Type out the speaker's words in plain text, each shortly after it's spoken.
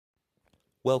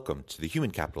Welcome to the Human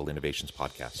Capital Innovations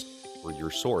Podcast. We're your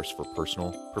source for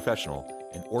personal, professional,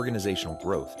 and organizational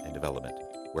growth and development,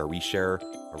 where we share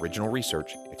original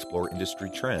research, explore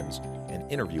industry trends,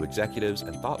 and interview executives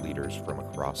and thought leaders from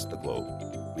across the globe.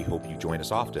 We hope you join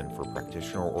us often for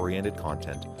practitioner-oriented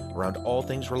content around all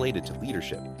things related to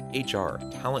leadership, HR,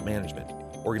 talent management,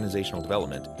 organizational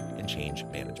development, and change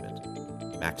management.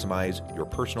 Maximize your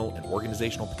personal and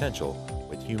organizational potential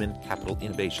with Human Capital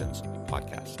Innovations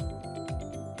Podcast.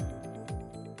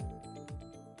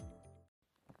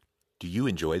 Do you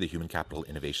enjoy the Human Capital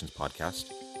Innovations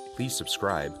Podcast? Please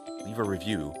subscribe, leave a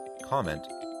review, comment,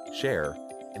 share,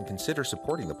 and consider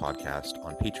supporting the podcast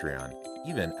on Patreon,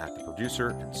 even at the producer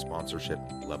and sponsorship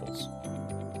levels.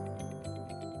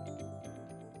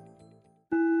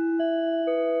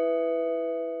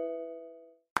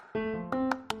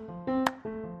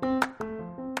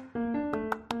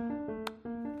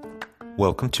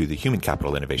 Welcome to the Human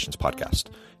Capital Innovations Podcast.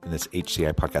 In this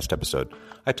HCI podcast episode,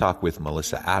 I talk with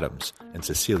Malissa Adams and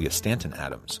Cecilia Stanton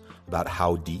Adams about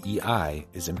how DEI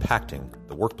is impacting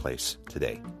the workplace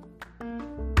today.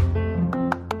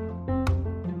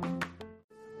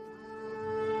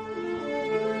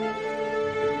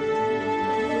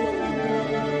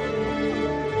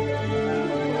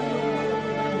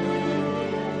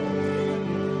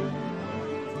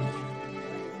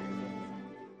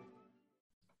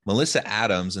 Malissa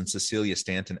Adams and Cecilia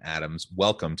Stanton Adams,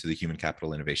 welcome to the Human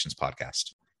Capital Innovations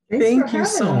Podcast. Thank you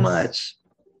so much.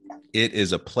 It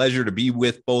is a pleasure to be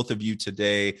with both of you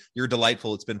today. You're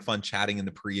delightful. It's been fun chatting in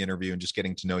the pre-interview and just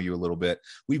getting to know you a little bit.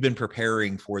 We've been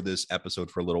preparing for this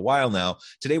episode for a little while now.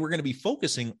 Today, we're going to be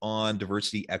focusing on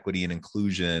diversity, equity, and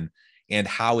inclusion and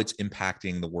how it's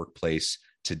impacting the workplace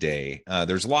today.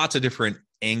 There's lots of different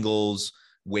angles,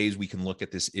 ways we can look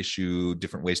at this issue,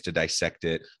 different ways to dissect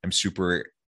it. I'm super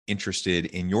interested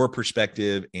in your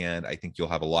perspective, and I think you'll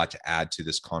have a lot to add to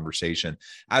this conversation.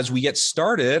 As we get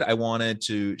started, I wanted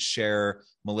to share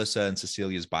Malissa and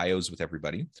Cecilia's bios with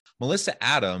everybody. Malissa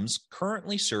Adams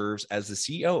currently serves as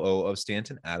the COO of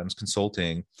Stanton Adams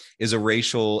Consulting, is a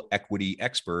racial equity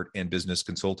expert and business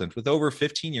consultant with over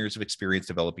 15 years of experience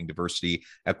developing diversity,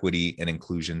 equity, and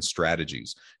inclusion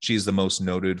strategies. She is the most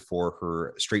noted for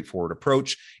her straightforward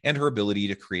approach and her ability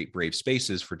to create brave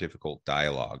spaces for difficult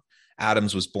dialogue.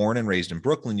 Adams was born and raised in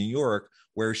Brooklyn, New York,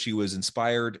 where she was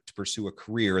inspired to pursue a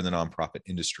career in the nonprofit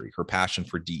industry. Her passion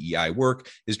for DEI work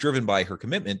is driven by her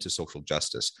commitment to social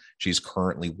justice. She's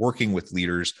currently working with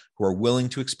leaders who are willing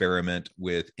to experiment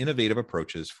with innovative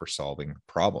approaches for solving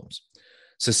problems.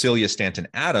 Cecilia Stanton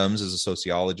Adams is a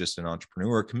sociologist and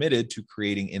entrepreneur committed to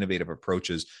creating innovative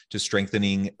approaches to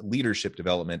strengthening leadership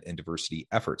development and diversity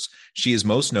efforts. She is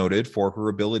most noted for her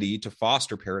ability to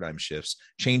foster paradigm shifts,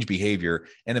 change behavior,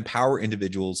 and empower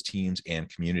individuals, teams, and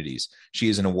communities. She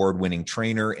is an award-winning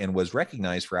trainer and was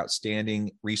recognized for outstanding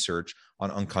research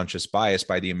on unconscious bias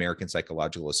by the American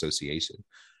Psychological Association.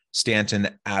 Stanton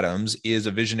Adams is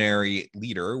a visionary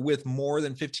leader with more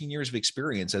than 15 years of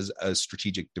experience as a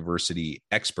strategic diversity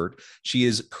expert. She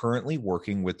is currently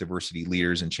working with diversity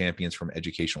leaders and champions from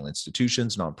educational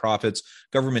institutions, nonprofits,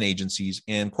 government agencies,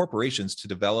 and corporations to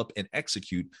develop and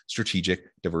execute strategic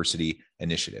diversity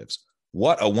initiatives.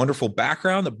 What a wonderful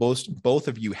background that both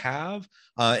of you have.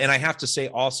 And I have to say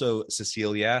also,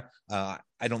 Cecilia, I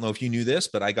don't know if you knew this,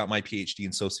 but I got my PhD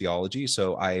in sociology,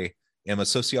 so I am a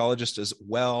sociologist as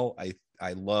well.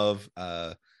 I love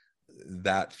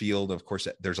that field. Of course,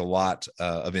 there's a lot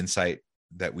of insight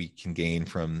that we can gain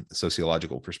from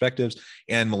sociological perspectives.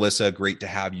 And Malissa, great to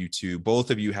have you too.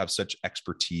 Both of you have such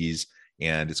expertise,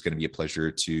 and it's going to be a pleasure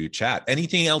to chat.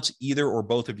 Anything else either or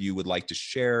both of you would like to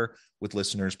share with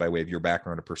listeners by way of your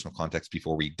background or personal context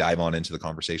before we dive on into the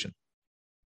conversation?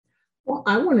 Well,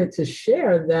 I wanted to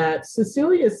share that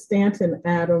Cecilia Stanton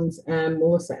Adams and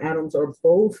Malissa Adams are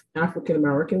both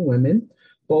African-American women,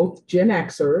 both Gen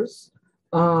Xers,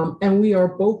 and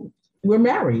we're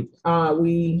married.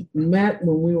 We met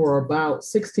when we were about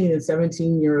 16 and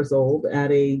 17 years old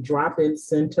at a drop-in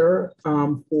center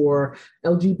for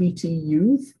LGBT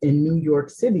youth in New York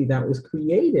City that was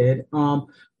created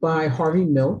by Harvey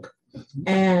Milk.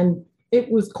 And it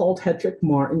was called Hedrick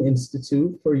Martin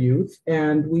Institute for Youth,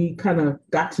 and we kind of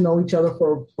got to know each other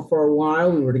for a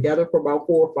while. We were together for about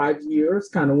 4 or 5 years,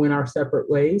 kind of went our separate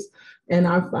ways. And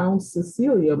I found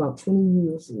Cecilia about 20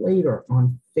 years later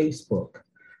on Facebook,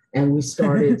 and we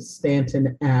started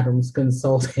Stanton Adams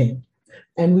Consulting.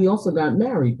 And we also got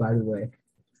married, by the way.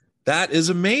 That is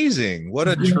amazing. What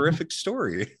a terrific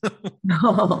story.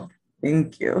 Oh,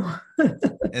 thank you.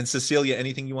 And Cecilia,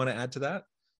 anything you want to add to that?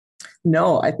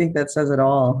 No, I think that says it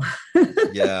all.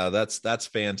 Yeah, that's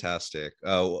fantastic.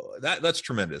 That's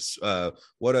tremendous.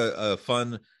 What a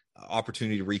fun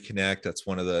opportunity to reconnect. That's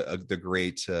one of the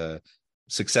great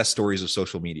success stories of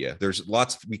social media. There's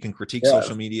lots we can critique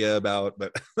social Yes. media about,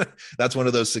 but that's one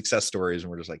of those success stories,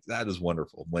 and we're just like, that is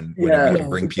wonderful whenever we Yes, can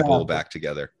bring people exactly. back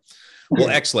together. Well,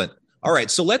 excellent. All right,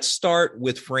 so let's start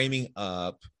with framing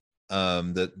up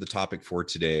the topic for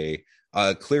today.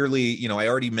 Clearly, I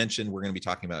already mentioned we're going to be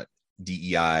talking about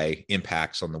DEI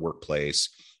impacts on the workplace.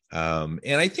 And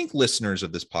I think listeners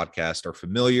of this podcast are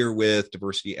familiar with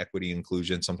diversity, equity,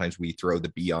 inclusion. Sometimes we throw the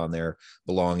B on there,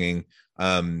 belonging.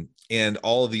 And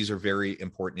all of these are very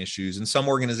important issues. And some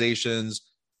organizations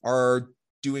are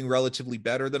doing relatively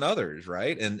better than others,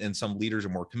 right? And some leaders are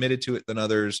more committed to it than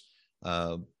others.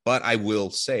 But I will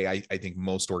say, I think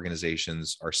most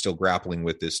organizations are still grappling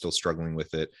with this, still struggling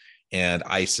with it. And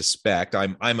I suspect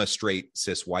I'm a straight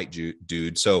cis white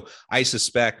dude, so I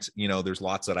suspect there's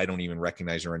lots that I don't even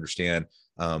recognize or understand.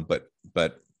 But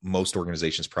most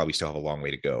organizations probably still have a long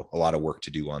way to go, a lot of work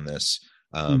to do on this,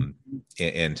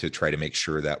 and to try to make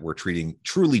sure that we're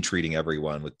truly treating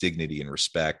everyone with dignity and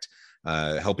respect,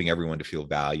 helping everyone to feel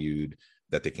valued,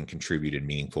 that they can contribute in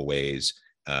meaningful ways.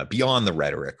 Beyond the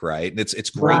rhetoric, right? And it's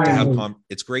great to have Right.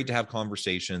 it's great to have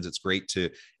conversations. It's great to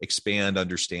expand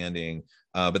understanding,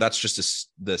 but that's just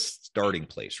the starting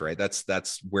place, right?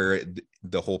 That's where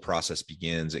the whole process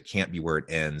begins. It can't be where it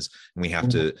ends. And we have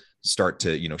to start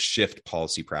to shift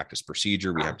policy, practice,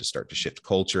 procedure. We have to start to shift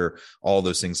culture, all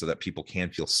those things, so that people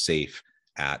can feel safe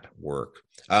at work.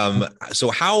 So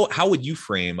how would you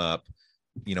frame up,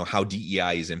 how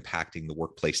DEI is impacting the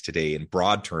workplace today in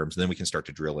broad terms, and then we can start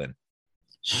to drill in.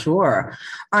 Sure.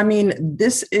 I mean,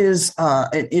 this is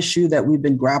an issue that we've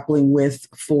been grappling with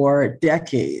for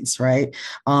decades, right?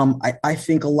 I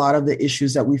think a lot of the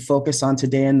issues that we focus on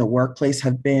today in the workplace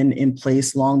have been in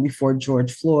place long before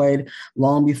George Floyd,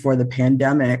 long before the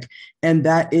pandemic. And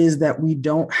that is that we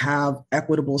don't have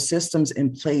equitable systems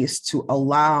in place to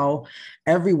allow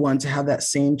everyone to have that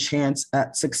same chance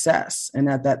at success and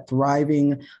at that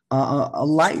thriving a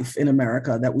life in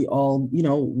America that we all,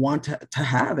 want to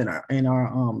have in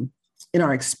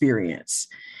our experience.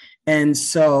 And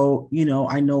so,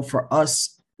 I know for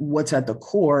us, what's at the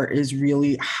core is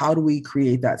really how do we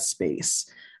create that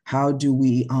space? How do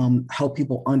we help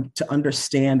people to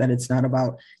understand that it's not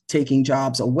about taking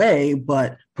jobs away,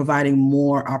 but providing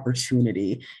more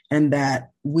opportunity, and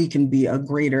that we can be a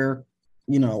greater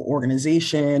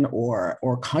organization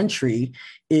or country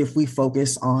if we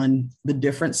focus on the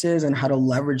differences and how to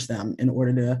leverage them in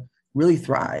order to really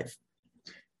thrive.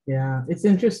 Yeah, it's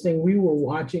interesting. We were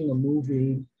watching a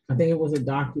movie, I think it was a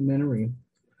documentary.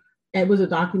 It was a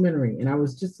documentary, and I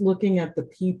was just looking at the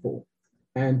people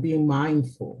and being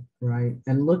mindful, right?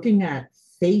 And looking at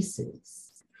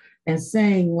faces and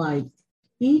saying, like,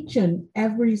 each and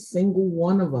every single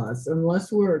one of us,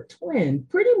 unless we're a twin,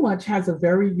 pretty much has a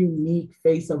very unique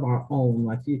face of our own.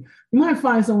 Like you might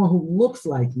find someone who looks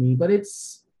like me, but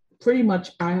it's pretty much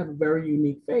I have a very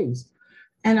unique face.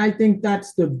 And I think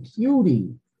that's the beauty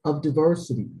of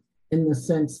diversity, in the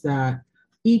sense that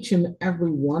each and every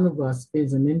one of us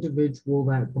is an individual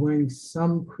that brings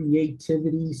some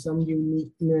creativity, some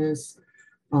uniqueness,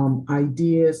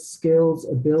 ideas, skills,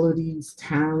 abilities,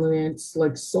 talents,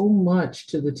 like so much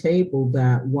to the table,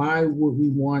 that why would we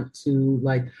want to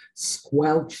like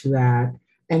squelch that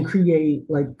and create,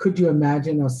 like, could you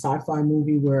imagine a sci-fi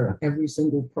movie where every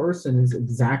single person is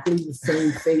exactly the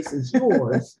same face as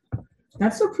yours?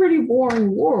 That's a pretty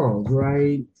boring world,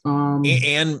 right?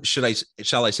 And shall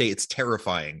I say it's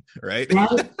terrifying, right?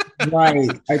 Right.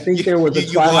 Right. I think you, there was you a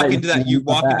you walk Twilight into that scene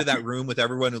of that. room with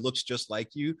everyone who looks just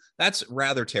like you. That's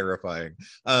rather terrifying.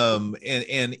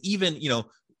 And even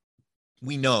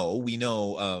we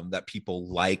know that people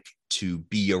like to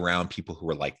be around people who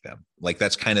are like them. Like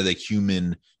that's kind of the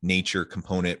human nature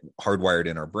component hardwired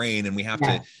in our brain, and we have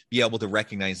to Yeah. be able to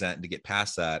recognize that and to get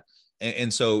past that.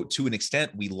 And so to an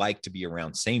extent we like to be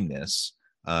around sameness,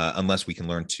 unless we can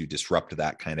learn to disrupt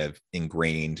that kind of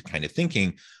ingrained kind of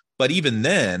thinking. But even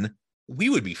then, we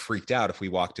would be freaked out if we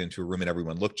walked into a room and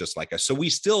everyone looked just like us. So we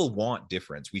still want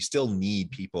difference. We still need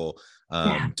people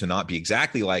Yeah. to not be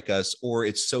exactly like us, or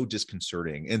it's so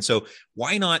disconcerting. And so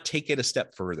why not take it a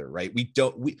step further, right?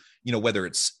 Whether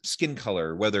it's skin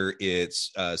color, whether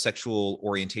it's sexual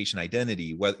orientation,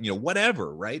 identity,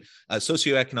 whatever, right?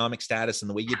 Socioeconomic status and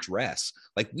the way you dress.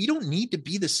 Like we don't need to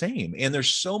be the same. And there's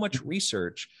so much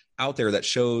research out there that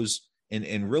shows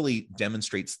and really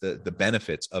demonstrates the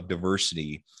benefits of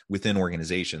diversity within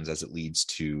organizations as it leads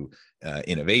to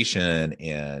innovation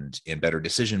and better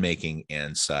decision making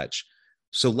and such.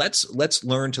 So let's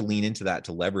learn to lean into that,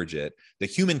 to leverage it. The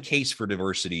human case for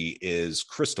diversity is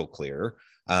crystal clear.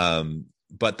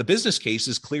 But the business case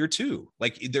is clear too.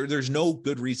 Like there's no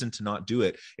good reason to not do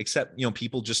it, except,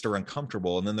 people just are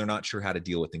uncomfortable and then they're not sure how to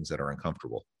deal with things that are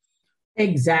uncomfortable.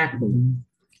 Exactly.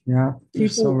 Yeah.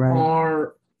 People so right.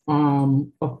 are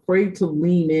afraid to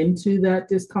lean into that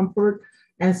discomfort.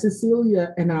 And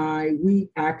Cecilia and I, we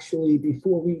actually,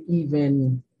 before we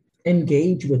even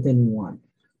engage with anyone,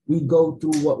 we go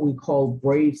through what we call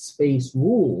brave space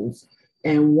rules.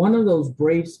 And one of those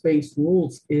brave space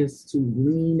rules is to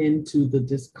lean into the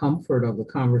discomfort of the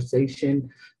conversation,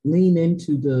 lean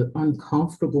into the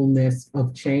uncomfortableness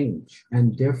of change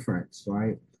and difference,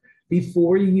 right?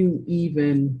 Before you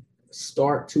even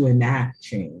start to enact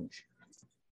change,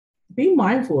 be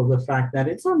mindful of the fact that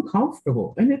it's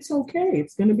uncomfortable and it's okay.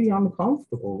 It's going to be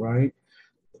uncomfortable, right?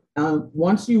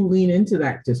 Once you lean into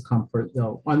that discomfort,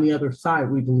 though, on the other side,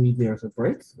 we believe there's a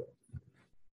breakthrough.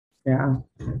 Yeah.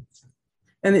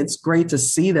 And it's great to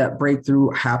see that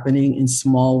breakthrough happening in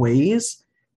small ways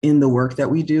in the work that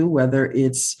we do, whether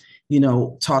it's,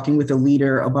 talking with a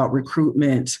leader about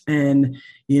recruitment and,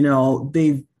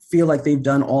 they feel like they've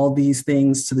done all these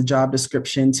things to the job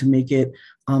description to make it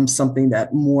something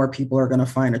that more people are going to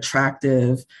find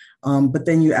attractive. But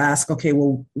then you ask, okay,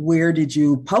 well, where did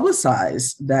you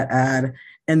publicize that ad?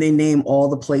 And they name all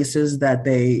the places that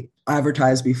they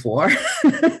advertised before.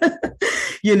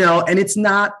 And it's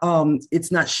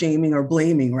not shaming or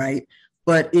blaming, right?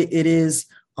 But it is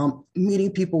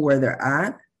meeting people where they're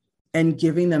at and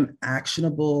giving them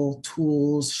actionable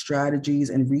tools, strategies,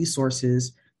 and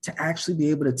resources to actually be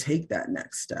able to take that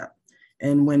next step.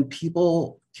 And when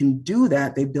people can do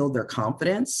that, they build their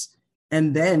confidence.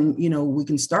 And then, we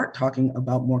can start talking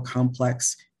about more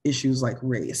complex issues like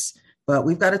race. But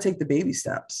we've got to take the baby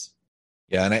steps.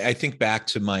 Yeah. And I think back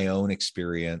to my own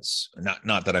experience,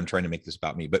 not that I'm trying to make this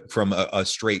about me, but from a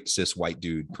straight cis white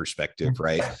dude perspective,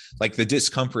 right? Like the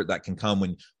discomfort that can come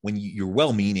when you're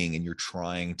well-meaning and you're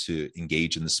trying to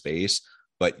engage in the space,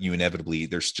 but you inevitably,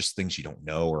 there's just things you don't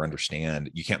know or understand.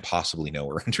 You can't possibly know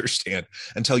or understand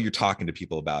until you're talking to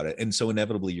people about it. And so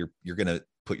inevitably you're going to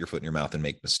put your foot in your mouth and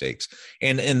make mistakes.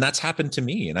 And that's happened to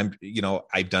me. And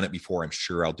I've done it before. I'm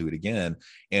sure I'll do it again.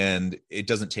 And it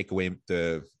doesn't take away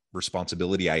the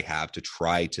responsibility I have to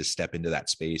try to step into that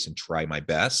space and try my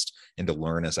best and to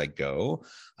learn as I go.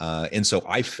 And so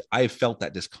I've felt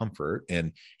that discomfort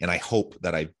and I hope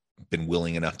that I've been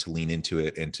willing enough to lean into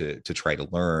it and to try to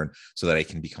learn so that I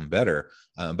can become better.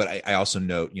 But I also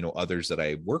note, others that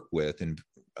I work with in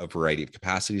a variety of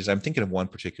capacities. I'm thinking of one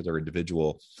particular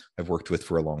individual I've worked with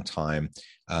for a long time.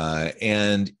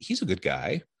 And he's a good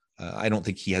guy. I don't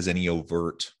think he has any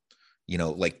overt,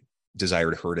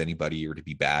 desire to hurt anybody or to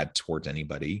be bad towards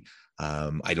anybody.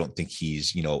 I don't think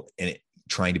he's,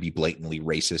 trying to be blatantly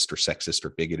racist or sexist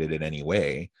or bigoted in any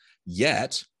way.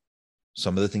 Yet,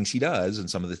 some of the things he does and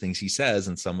some of the things he says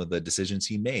and some of the decisions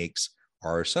he makes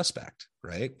are suspect,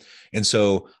 right? And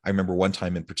so I remember one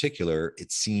time in particular,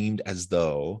 it seemed as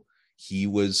though he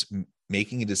was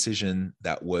making a decision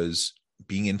that was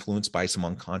being influenced by some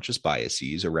unconscious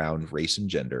biases around race and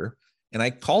gender. And I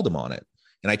called him on it.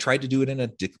 And I tried to do it in a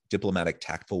diplomatic,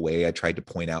 tactful way. I tried to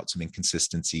point out some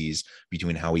inconsistencies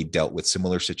between how he dealt with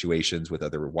similar situations with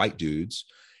other white dudes.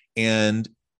 And,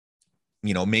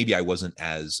 maybe I wasn't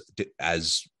as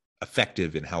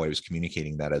effective in how I was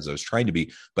communicating that as I was trying to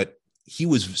be, but he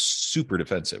was super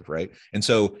defensive, right? And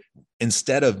so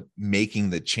instead of making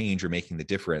the change or making the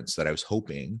difference that I was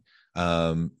hoping,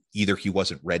 either he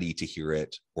wasn't ready to hear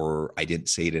it or I didn't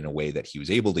say it in a way that he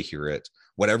was able to hear it.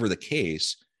 Whatever the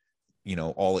case,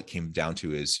 all it came down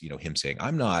to is, him saying,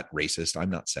 I'm not racist,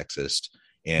 I'm not sexist,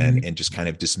 and just kind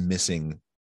of dismissing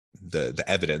the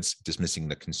evidence, dismissing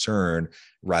the concern,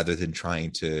 rather than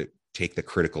trying to take the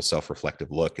critical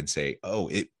self-reflective look and say, oh,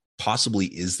 it possibly,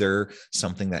 is there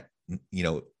something that,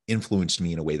 influenced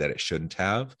me in a way that it shouldn't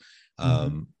have?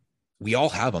 We all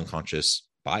have unconscious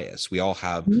bias. We all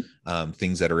have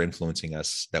things that are influencing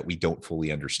us that we don't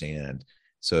fully understand.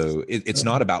 So it's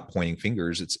not about pointing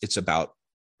fingers. It's about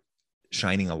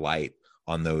shining a light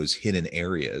on those hidden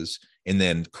areas and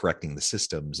then correcting the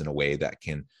systems in a way that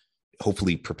can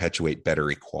hopefully perpetuate better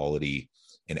equality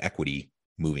and equity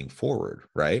moving forward,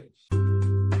 right?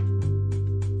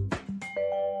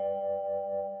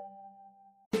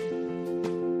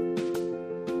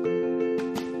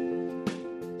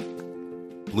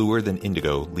 Bluer Than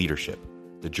Indigo Leadership,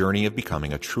 the journey of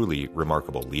becoming a truly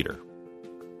remarkable leader.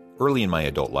 Early in my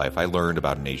adult life, I learned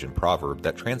about an Asian proverb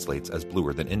that translates as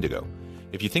bluer than indigo.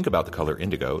 If you think about the color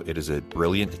indigo, it is a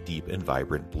brilliant, deep, and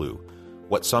vibrant blue,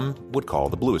 what some would call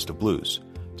the bluest of blues.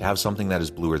 To have something that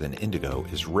is bluer than indigo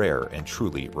is rare and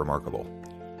truly remarkable.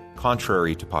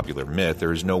 Contrary to popular myth,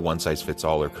 there is no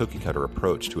one-size-fits-all or cookie-cutter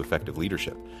approach to effective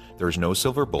leadership. There is no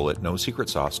silver bullet, no secret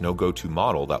sauce, no go-to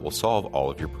model that will solve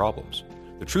all of your problems.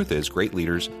 The truth is, great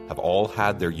leaders have all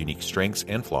had their unique strengths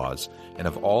and flaws, and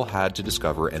have all had to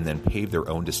discover and then pave their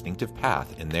own distinctive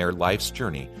path in their life's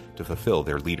journey to fulfill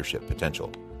their leadership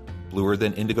potential. Bluer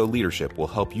Than Indigo Leadership will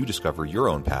help you discover your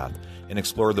own path and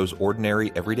explore those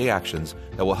ordinary, everyday actions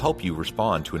that will help you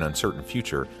respond to an uncertain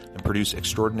future and produce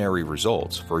extraordinary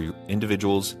results for your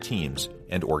individuals, teams,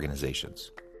 and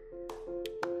organizations.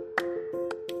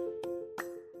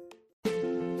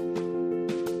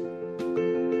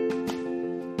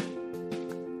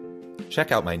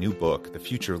 Check out my new book, The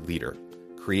Future Leader: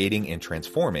 Creating and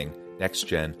Transforming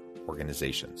Next-Gen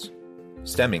Organizations.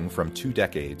 Stemming from 2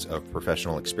 decades of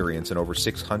professional experience and over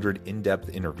 600 in-depth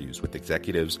interviews with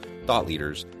executives, thought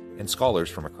leaders, and scholars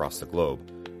from across the globe,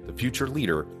 The Future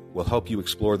Leader will help you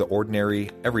explore the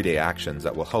ordinary, everyday actions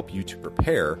that will help you to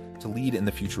prepare to lead in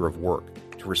the future of work,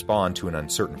 to respond to an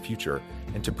uncertain future,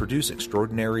 and to produce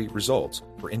extraordinary results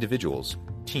for individuals,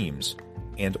 teams,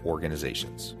 and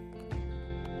organizations.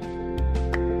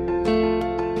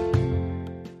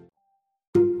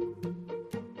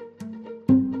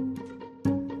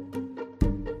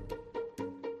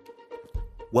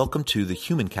 Welcome to the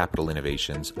Human Capital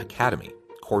Innovations Academy.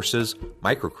 Courses,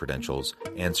 micro-credentials,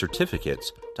 and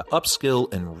certificates to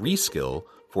upskill and reskill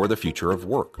for the future of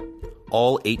work.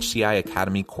 All HCI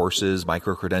Academy courses,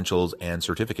 micro-credentials, and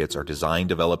certificates are designed,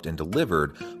 developed, and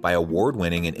delivered by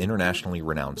award-winning and internationally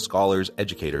renowned scholars,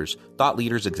 educators, thought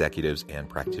leaders, executives, and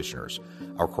practitioners.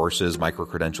 Our courses,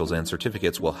 micro-credentials, and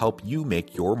certificates will help you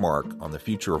make your mark on the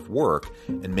future of work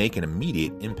and make an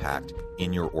immediate impact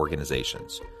in your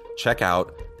organizations. Check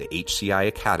out the HCI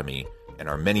Academy and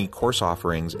our many course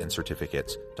offerings and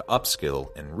certificates to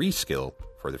upskill and reskill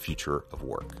for the future of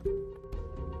work.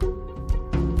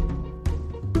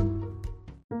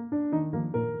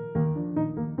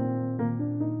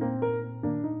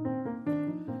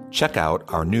 Check out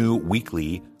our new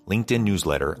weekly LinkedIn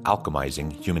newsletter,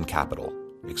 Alchemizing Human Capital,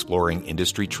 exploring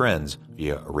industry trends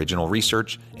via original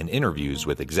research and interviews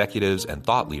with executives and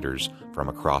thought leaders from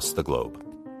across the globe.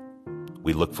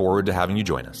 We look forward to having you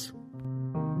join us.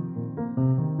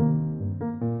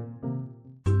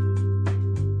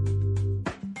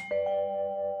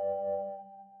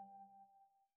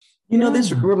 You know,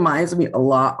 this reminds me a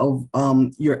lot of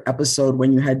your episode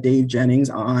when you had Dave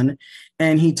Jennings on,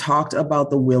 and he talked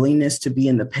about the willingness to be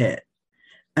in the pit.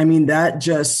 I mean, that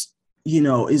just,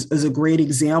 is a great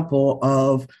example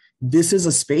of this is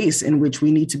a space in which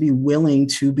we need to be willing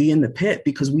to be in the pit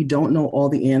because we don't know all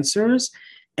the answers.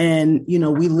 And,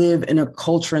 we live in a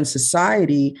culture and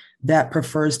society that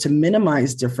prefers to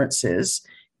minimize differences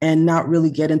and not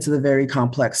really get into the very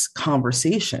complex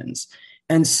conversations.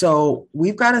 And so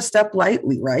we've got to step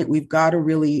lightly, right? We've got to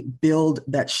really build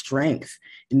that strength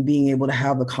in being able to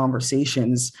have the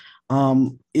conversations.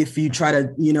 If you try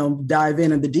to, dive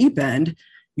in at the deep end,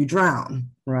 you drown,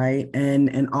 right?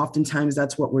 And oftentimes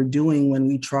that's what we're doing when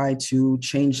we try to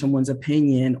change someone's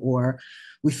opinion or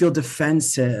we feel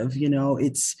defensive.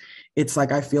 It's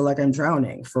like I feel like I'm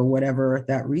drowning for whatever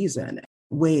that reason.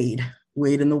 Wade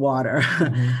in the water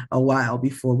a while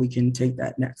before we can take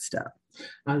that next step.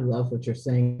 I love what you're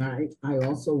saying. I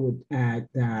also would add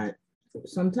that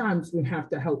sometimes we have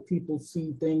to help people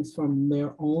see things from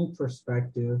their own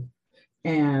perspective.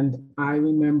 And I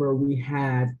remember we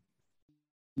had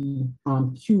the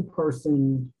Q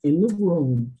person in the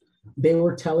room. They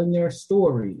were telling their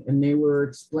story and they were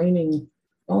explaining,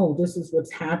 oh, this is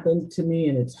what's happened to me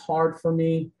and it's hard for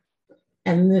me.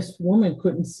 And this woman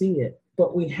couldn't see it,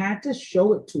 but we had to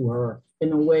show it to her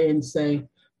in a way and say,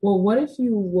 well, what if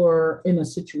you were in a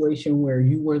situation where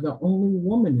you were the only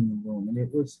woman in the room and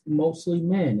it was mostly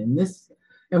men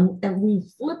and we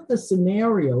flipped the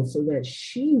scenario so that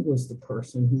she was the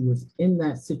person who was in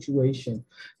that situation.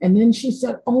 And then she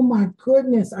said, oh my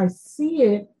goodness, I see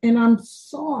it and I'm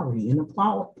sorry, and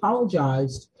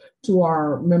apologized to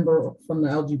our member from the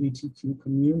LGBTQ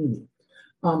community.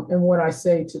 And what I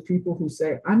say to people who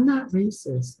say, I'm not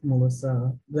racist,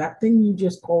 Melissa, that thing you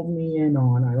just called me in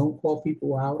on, I don't call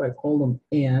people out, I call them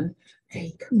in.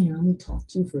 Hey, come here, let me talk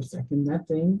to you for a second. That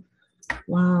thing,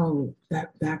 wow,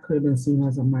 that could have been seen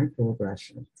as a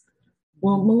microaggression.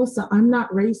 Well, Melissa, I'm not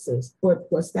racist,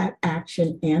 but was that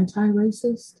action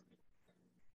anti-racist?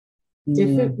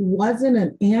 If it wasn't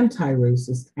an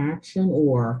anti-racist action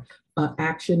or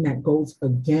action that goes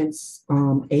against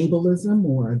ableism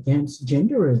or against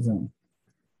genderism,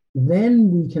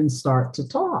 then we can start to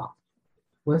talk.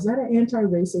 Was that an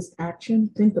anti-racist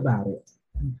action? Think about it.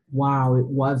 wow, it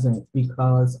wasn't,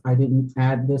 because I didn't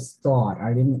add this thought,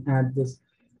 I didn't add this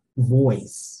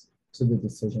voice to the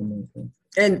decision making.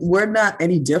 And we're not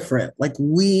any different. Like,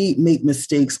 we make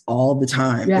mistakes all the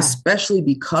time, Yeah. especially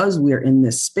because we're in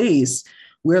this space.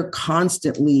 We're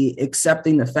constantly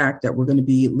accepting the fact that we're going to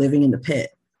be living in the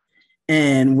pit.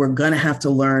 And we're going to have to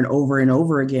learn over and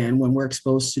over again when we're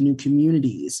exposed to new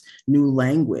communities, new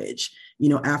language. You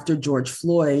know, after George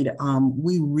Floyd,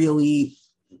 we really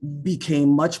became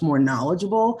much more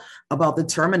knowledgeable about the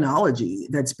terminology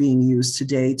that's being used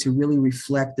today to really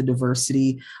reflect the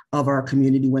diversity of our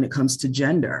community when it comes to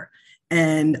gender.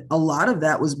 And a lot of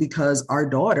that was because our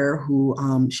daughter,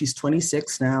 who she's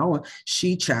 26 now,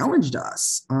 she challenged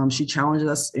us. She challenged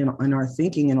us in our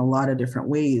thinking in a lot of different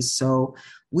ways. So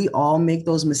we all make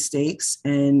those mistakes.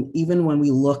 And even when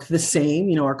we look the same,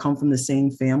 you know, or come from the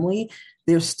same family,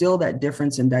 there's still that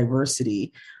difference in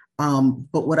diversity.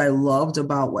 But what I loved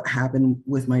about what happened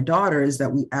with my daughter is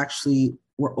that we actually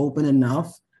were open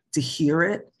enough to hear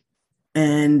it.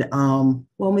 And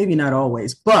well, maybe not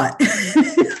always, but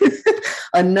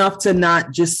enough to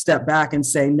not just step back and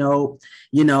say, no,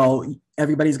 you know,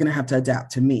 everybody's going to have to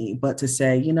adapt to me, but to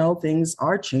say, you know, things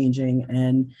are changing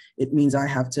and it means I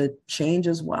have to change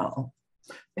as well.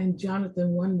 And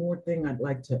Jonathan, one more thing I'd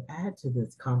like to add to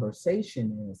this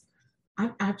conversation is,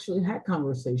 I've actually had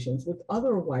conversations with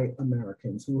other white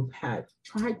Americans who have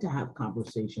tried to have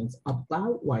conversations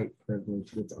about white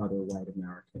privilege with other white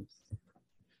Americans.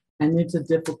 And it's a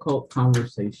difficult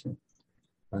conversation,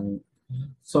 right?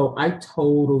 So I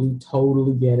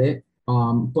totally get it.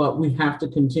 But we have to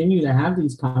continue to have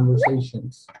these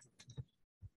conversations.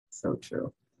 So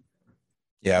true.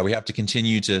 Yeah, we have to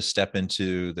continue to step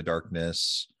into the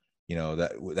darkness, you know,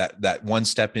 that one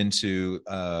step into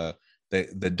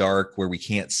the dark where we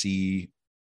can't see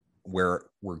where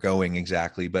we're going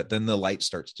exactly, but then the light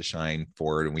starts to shine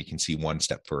forward and we can see one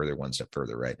step further,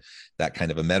 right? That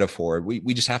kind of a metaphor.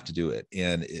 We just have to do it.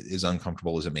 And as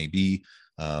uncomfortable as it may be,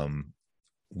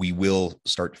 we will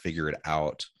start to figure it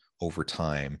out over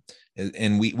time.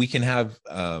 And we can have,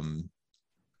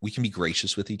 we can be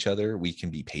gracious with each other. We can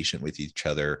be patient with each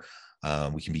other.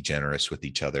 We can be generous with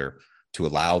each other to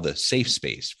allow the safe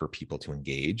space for people to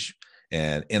engage.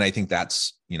 And I think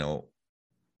that's, you know,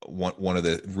 one of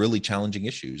the really challenging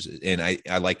issues. And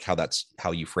I like how that's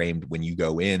how you framed when you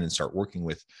go in and start working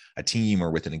with a team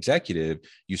or with an executive,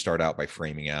 you start out by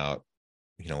framing out,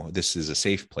 you know, this is a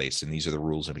safe place and these are the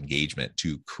rules of engagement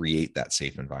to create that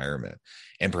safe environment.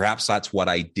 And perhaps that's what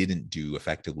I didn't do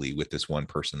effectively with this one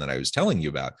person that I was telling you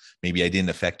about. Maybe I didn't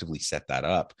effectively set that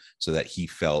up so that he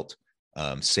felt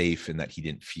safe and that he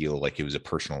didn't feel like it was a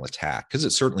personal attack, because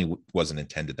it certainly wasn't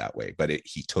intended that way, but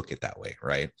he took it that way,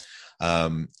 right?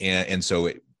 And so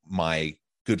my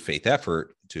good faith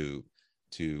effort to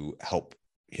help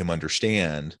him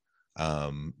understand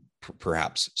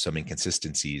perhaps some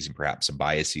inconsistencies and perhaps some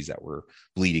biases that were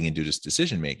bleeding into this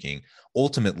decision making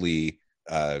ultimately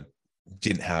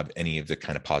didn't have any of the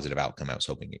kind of positive outcome I was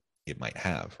hoping it might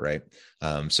have, right?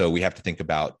 So we have to think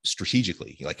about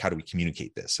strategically, like, how do we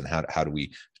communicate this and how do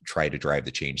we try to drive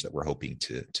the change that we're hoping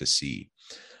to see?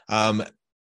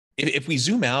 If we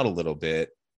zoom out a little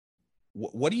bit,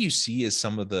 what do you see as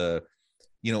some of the,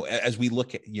 you know, as we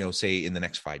look at, you know, say in the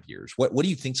next 5 years, what do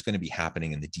you think is going to be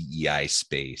happening in the DEI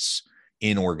space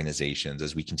in organizations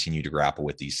as we continue to grapple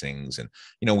with these things? And,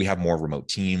 you know, we have more remote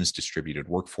teams, distributed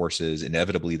workforces.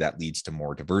 Inevitably, that leads to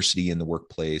more diversity in the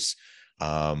workplace.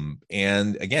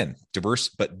 And again,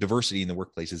 diversity in the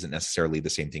workplace isn't necessarily the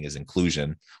same thing as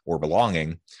inclusion or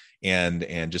belonging.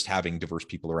 And just having diverse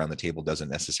people around the table doesn't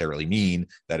necessarily mean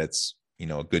that it's, you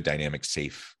know, a good, dynamic,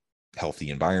 safe,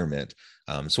 healthy environment.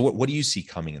 So what do you see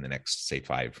coming in the next, say,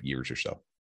 5 years or so?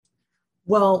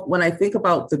 Well, when I think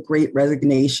about the Great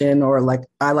Resignation, or like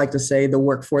I like to say, the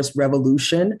workforce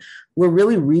revolution, we're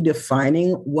really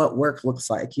redefining what work looks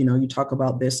like. You know, you talk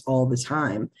about this all the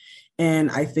time.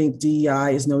 And I think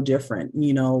DEI is no different.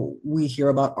 You know, we hear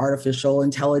about artificial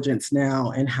intelligence now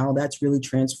and how that's really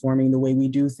transforming the way we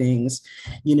do things.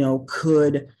 You know,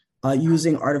 could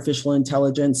using artificial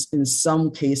intelligence in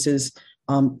some cases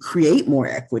create more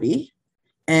equity?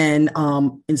 And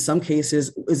in some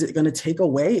cases, is it going to take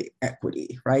away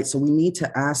equity, right? So we need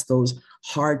to ask those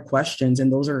hard questions,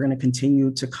 and those are going to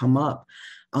continue to come up.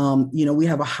 You know, we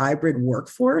have a hybrid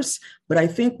workforce, but I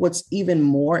think what's even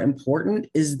more important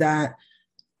is that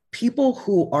people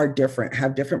who are different,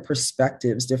 have different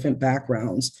perspectives, different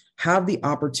backgrounds, have the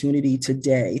opportunity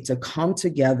today to come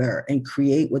together and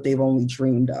create what they've only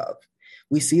dreamed of.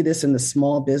 We see this in the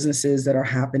small businesses that are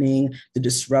happening, the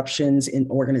disruptions in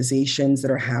organizations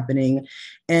that are happening.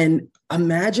 And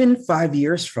imagine 5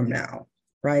 years from now,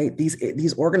 right?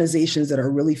 These organizations that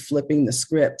are really flipping the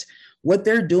script, what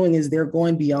they're doing is they're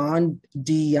going beyond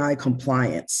DEI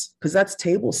compliance, because that's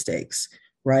table stakes,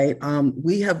 right?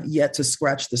 We have yet to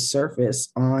scratch the surface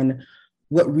on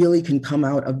what really can come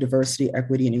out of diversity,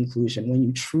 equity, and inclusion when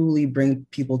you truly bring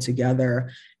people together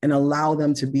and allow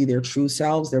them to be their true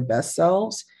selves, their best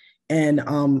selves, and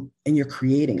you're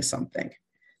creating something.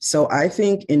 So I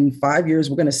think in 5 years,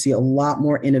 we're going to see a lot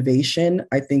more innovation.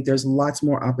 I think there's lots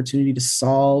more opportunity to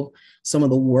solve some of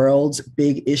the world's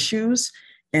big issues.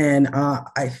 And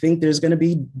I think there's going to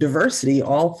be diversity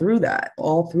all through that,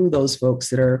 all through those folks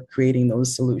that are creating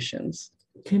those solutions.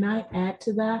 Can I add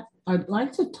to that? I'd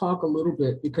like to talk a little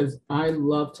bit because I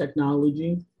love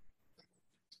technology.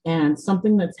 And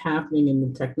something that's happening in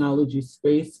the technology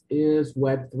space is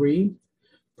Web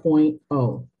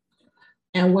 3.0.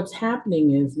 And what's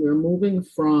happening is we're moving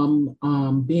from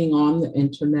being on the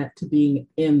internet to being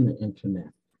in the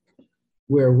internet,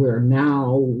 where we're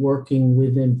now working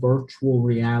within virtual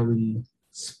reality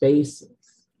spaces.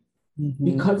 Mm-hmm.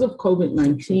 Because of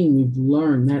COVID-19, we've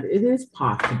learned that it is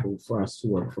possible for us to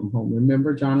work from home.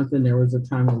 Remember, Jonathan, there was a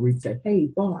time where we'd say, hey,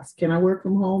 boss, can I work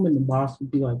from home? And the boss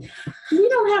would be like, we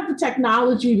don't have the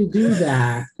technology to do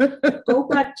that. Go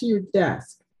back to your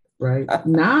desk, right?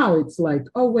 Now it's like,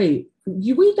 oh, wait,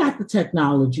 we got the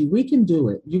technology. We can do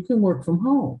it. You can work from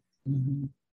home. Mm-hmm.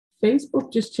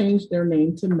 Facebook just changed their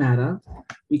name to Meta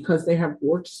because they have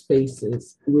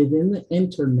workspaces within the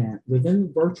internet,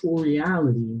 within virtual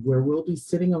reality, where we'll be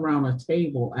sitting around a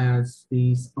table as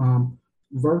these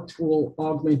virtual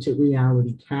augmented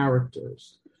reality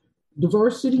characters.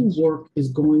 Diversity work is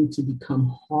going to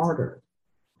become harder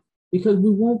because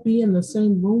we won't be in the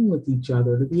same room with each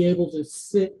other to be able to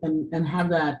sit and have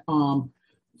that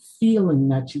feeling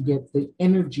that you get the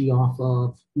energy off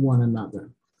of one another.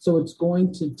 So it's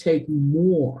going to take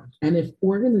more. And if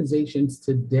organizations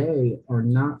today are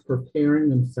not preparing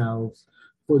themselves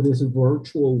for this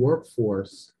virtual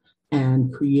workforce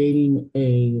and creating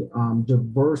a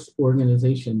diverse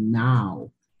organization now,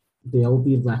 they'll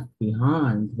be left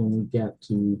behind when we get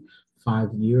to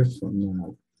 5 years from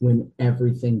now, when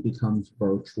everything becomes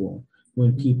virtual,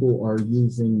 when people are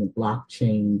using the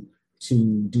blockchain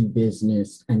to do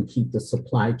business and keep the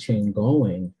supply chain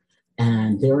going,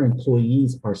 and their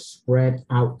employees are spread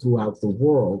out throughout the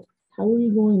world. How are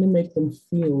you going to make them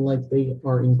feel like they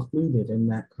are included in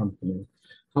that company?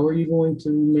 How are you going to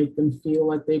make them feel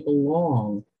like they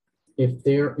belong if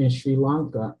they're in Sri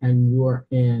Lanka and you're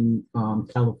in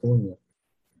California?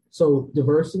 So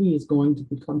diversity is going to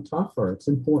become tougher. It's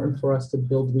important for us to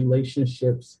build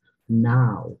relationships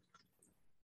now.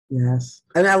 Yes.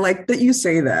 And I like that you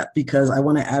say that, because I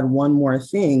want to add one more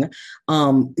thing.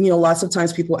 Lots of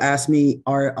times people ask me,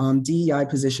 are DEI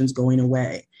positions going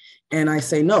away? And I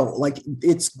say, no, like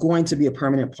it's going to be a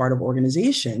permanent part of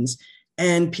organizations.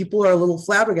 And people are a little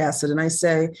flabbergasted. And I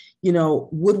say,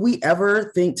 would we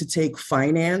ever think to take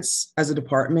finance as a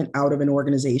department out of an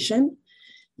organization?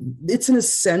 It's an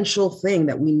essential thing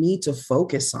that we need to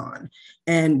focus on.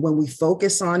 And when we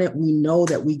focus on it, we know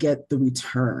that we get the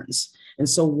returns. And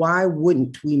so why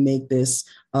wouldn't we make this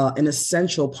an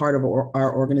essential part of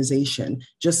our organization,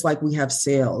 just like we have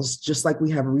sales, just like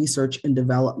we have research and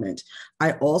development?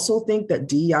 I also think that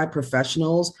DEI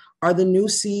professionals are the new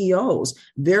CEOs.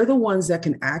 They're the ones that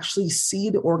can actually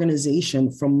see the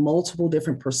organization from multiple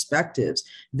different perspectives.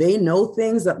 They know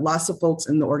things that lots of folks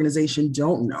in the organization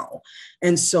don't know.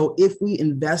 And so if we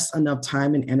invest enough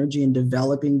time and energy in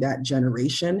developing that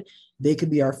generation, they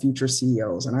could be our future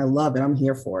CEOs. And I love it. I'm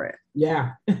here for it.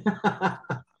 Yeah.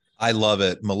 I love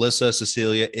it. Malissa,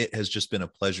 Cecilia, it has just been a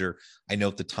pleasure. I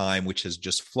note the time, which has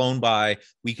just flown by.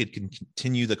 We could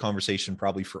continue the conversation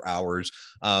probably for hours,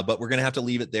 but we're going to have to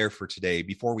leave it there for today.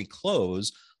 Before we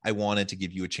close, I wanted to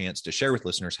give you a chance to share with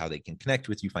listeners how they can connect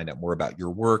with you, find out more about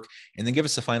your work, and then give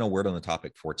us a final word on the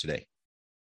topic for today.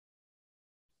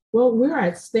 Well, we're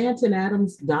at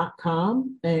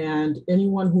stantonadams.com, and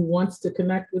anyone who wants to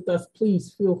connect with us,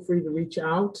 please feel free to reach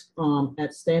out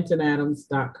at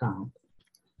stantonadams.com.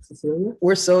 Cecilia?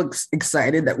 We're so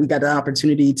excited that we got the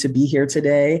opportunity to be here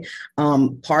today.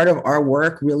 Part of our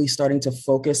work really starting to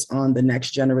focus on the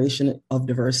next generation of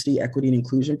diversity, equity, and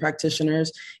inclusion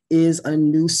practitioners is a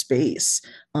new space.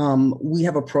 We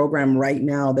have a program right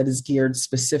now that is geared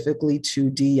specifically to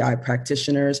DEI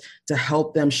practitioners to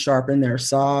help them sharpen their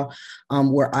saw,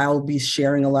 where I'll be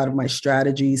sharing a lot of my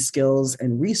strategies, skills,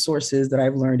 and resources that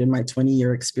I've learned in my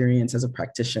 20-year experience as a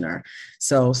practitioner.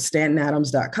 So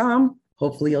stantonadams.com.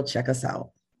 Hopefully you'll check us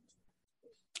out.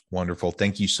 Wonderful.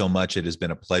 Thank you so much. It has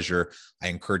been a pleasure. I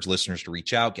encourage listeners to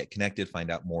reach out, get connected, find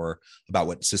out more about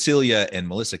what Cecilia and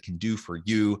Melissa can do for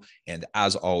you. And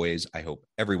as always, I hope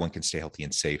everyone can stay healthy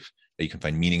and safe, that you can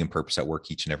find meaning and purpose at work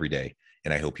each and every day.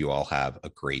 And I hope you all have a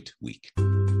great week.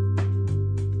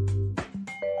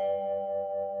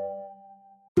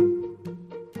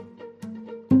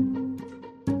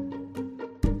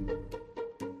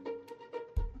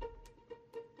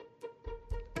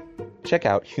 Check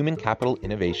out Human Capital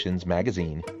Innovations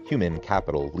magazine, Human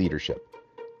Capital Leadership.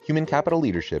 Human Capital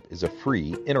Leadership is a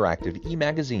free, interactive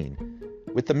e-magazine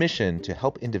with the mission to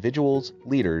help individuals,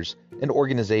 leaders, and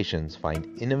organizations find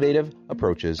innovative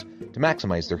approaches to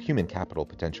maximize their human capital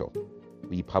potential.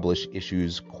 We publish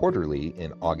issues quarterly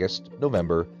in August,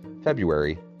 November,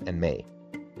 February, and May.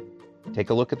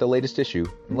 Take a look at the latest issue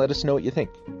and let us know what you think.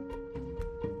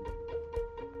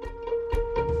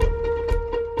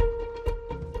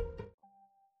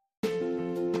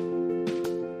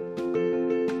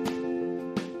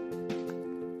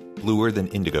 Bluer Than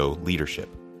Indigo Leadership,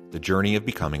 the journey of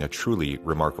becoming a truly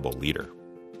remarkable leader.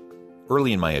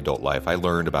 Early in my adult life, I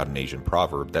learned about an Asian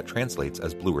proverb that translates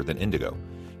as bluer than indigo.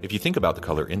 If you think about the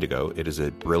color indigo, it is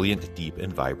a brilliant, deep,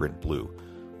 and vibrant blue,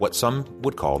 what some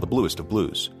would call the bluest of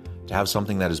blues. To have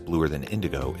something that is bluer than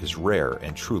indigo is rare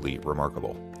and truly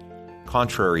remarkable.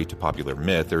 Contrary to popular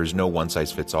myth, there is no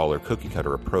one-size-fits-all or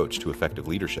cookie-cutter approach to effective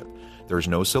leadership. There is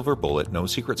no silver bullet, no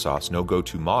secret sauce, no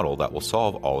go-to model that will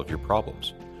solve all of your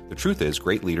problems. The truth is,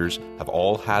 great leaders have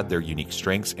all had their unique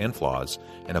strengths and flaws,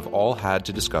 and have all had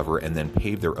to discover and then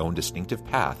pave their own distinctive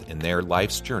path in their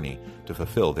life's journey to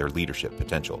fulfill their leadership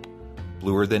potential.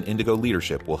 Bluer Than Indigo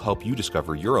Leadership will help you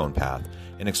discover your own path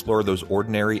and explore those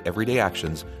ordinary, everyday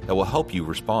actions that will help you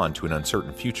respond to an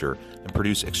uncertain future and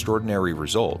produce extraordinary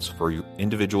results for your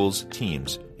individuals,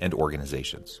 teams, and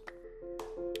organizations.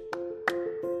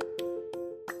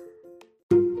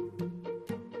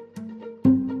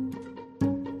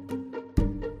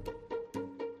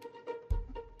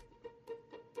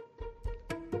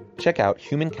 Check out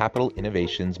Human Capital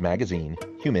Innovations magazine,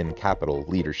 Human Capital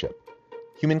Leadership.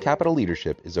 Human Capital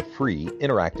Leadership is a free,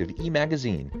 interactive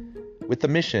e-magazine with the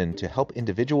mission to help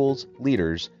individuals,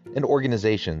 leaders, and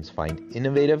organizations find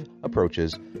innovative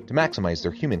approaches to maximize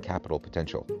their human capital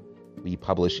potential. We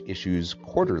publish issues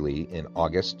quarterly in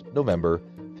August, November,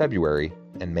 February,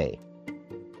 and May.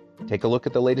 Take a look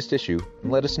at the latest issue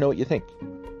and let us know what you think.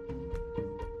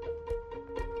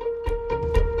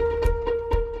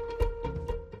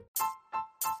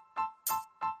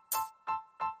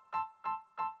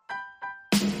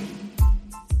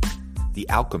 The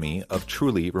alchemy of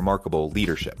truly remarkable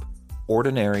leadership.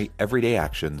 Ordinary, everyday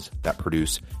actions that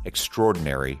produce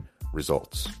extraordinary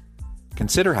results.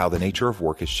 Consider how the nature of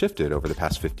work has shifted over the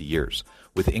past 50 years.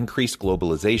 With increased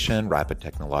globalization, rapid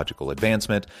technological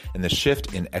advancement, and the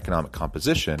shift in economic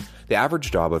composition, the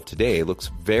average job of today looks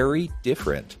very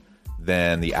different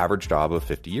than the average job of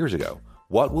 50 years ago.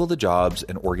 What will the jobs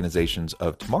and organizations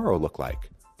of tomorrow look like?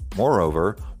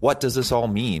 Moreover, what does this all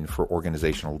mean for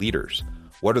organizational leaders?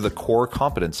 What are the core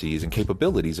competencies and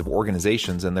capabilities of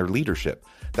organizations and their leadership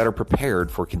that are prepared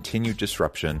for continued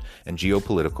disruption and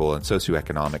geopolitical and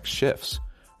socioeconomic shifts?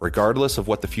 Regardless of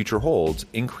what the future holds,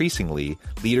 increasingly,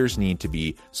 leaders need to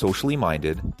be socially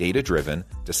minded, data-driven,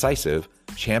 decisive,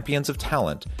 champions of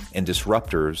talent, and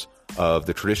disruptors of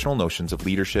the traditional notions of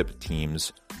leadership,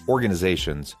 teams,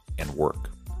 organizations, and work.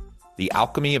 The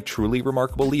alchemy of truly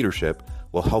remarkable leadership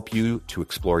will help you to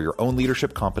explore your own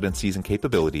leadership competencies and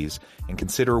capabilities and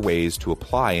consider ways to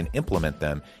apply and implement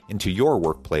them into your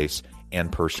workplace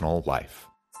and personal life.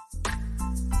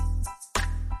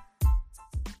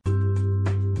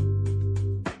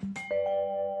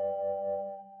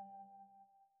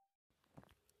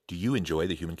 Do you enjoy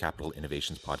the Human Capital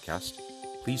Innovations podcast?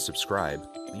 Please subscribe,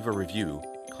 leave a review,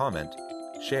 comment,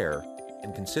 share,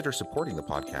 and consider supporting the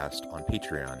podcast on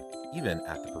Patreon, even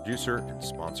at the producer and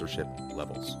sponsorship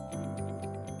levels.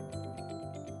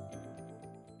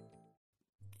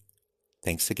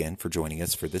 Thanks again for joining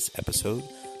us for this episode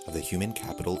of the Human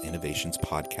Capital Innovations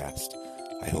podcast.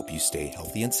 I hope you stay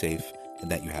healthy and safe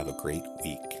and that you have a great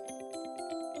week.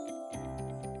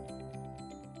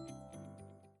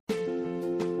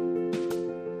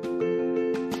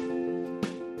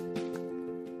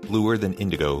 Bluer Than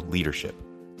Indigo Leadership,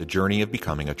 the journey of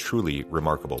becoming a truly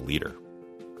remarkable leader.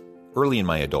 Early in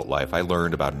my adult life, I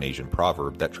learned about an Asian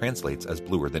proverb that translates as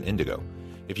bluer than indigo.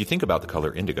 If you think about the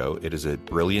color indigo, it is a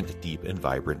brilliant, deep, and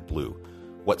vibrant blue,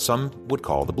 what some would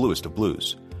call the bluest of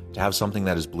blues. To have something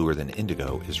that is bluer than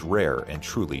indigo is rare and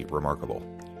truly remarkable.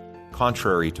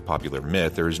 Contrary to popular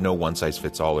myth, there is no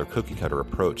one-size-fits-all or cookie-cutter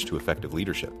approach to effective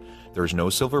leadership. There is no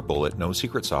silver bullet, no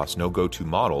secret sauce, no go-to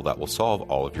model that will solve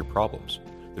all of your problems.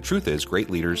 The truth is, great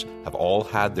leaders have all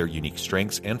had their unique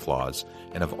strengths and flaws,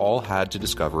 and have all had to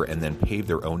discover and then pave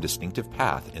their own distinctive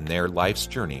path in their life's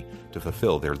journey to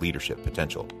fulfill their leadership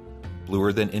potential.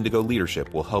 Bluer Than Indigo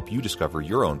Leadership will help you discover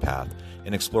your own path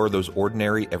and explore those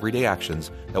ordinary, everyday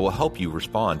actions that will help you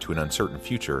respond to an uncertain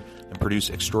future and produce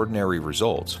extraordinary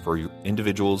results for your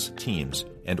individuals, teams,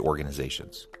 and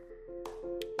organizations.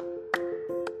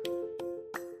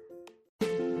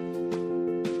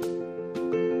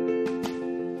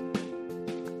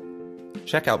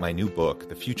 Check out my new book,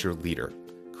 The Future Leader,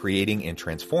 Creating and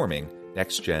Transforming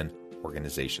Next-Gen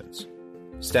Organizations.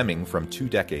 Stemming from 2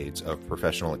 decades of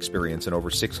professional experience and over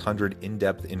 600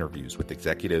 in-depth interviews with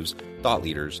executives, thought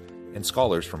leaders, and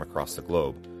scholars from across the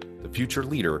globe, The Future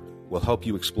Leader will help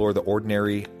you explore the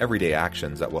ordinary, everyday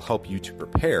actions that will help you to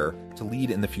prepare to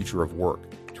lead in the future of work,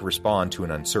 to respond to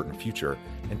an uncertain future,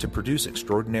 and to produce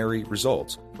extraordinary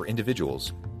results for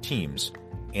individuals, teams,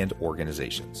 and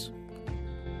organizations.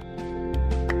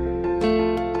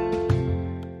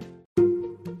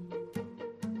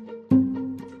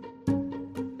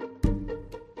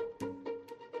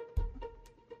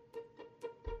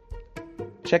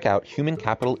 Check out Human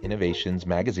Capital Innovations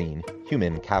magazine,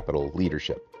 Human Capital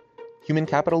Leadership. Human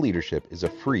Capital Leadership is a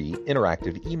free,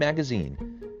 interactive e-magazine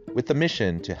with the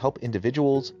mission to help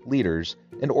individuals, leaders,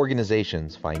 and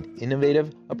organizations find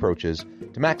innovative approaches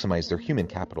to maximize their human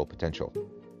capital potential.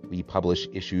 We publish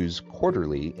issues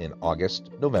quarterly in August,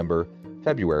 November,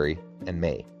 February, and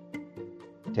May.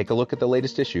 Take a look at the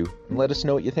latest issue and let us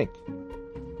know what you think.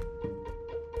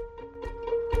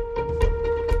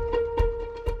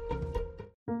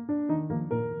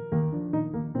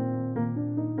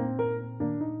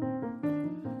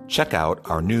 Check out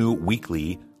our new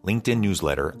weekly LinkedIn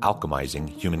newsletter, Alchemizing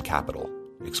Human Capital,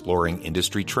 exploring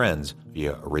industry trends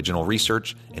via original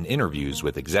research and interviews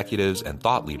with executives and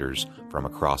thought leaders from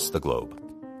across the globe.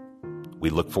 We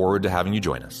look forward to having you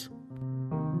join us.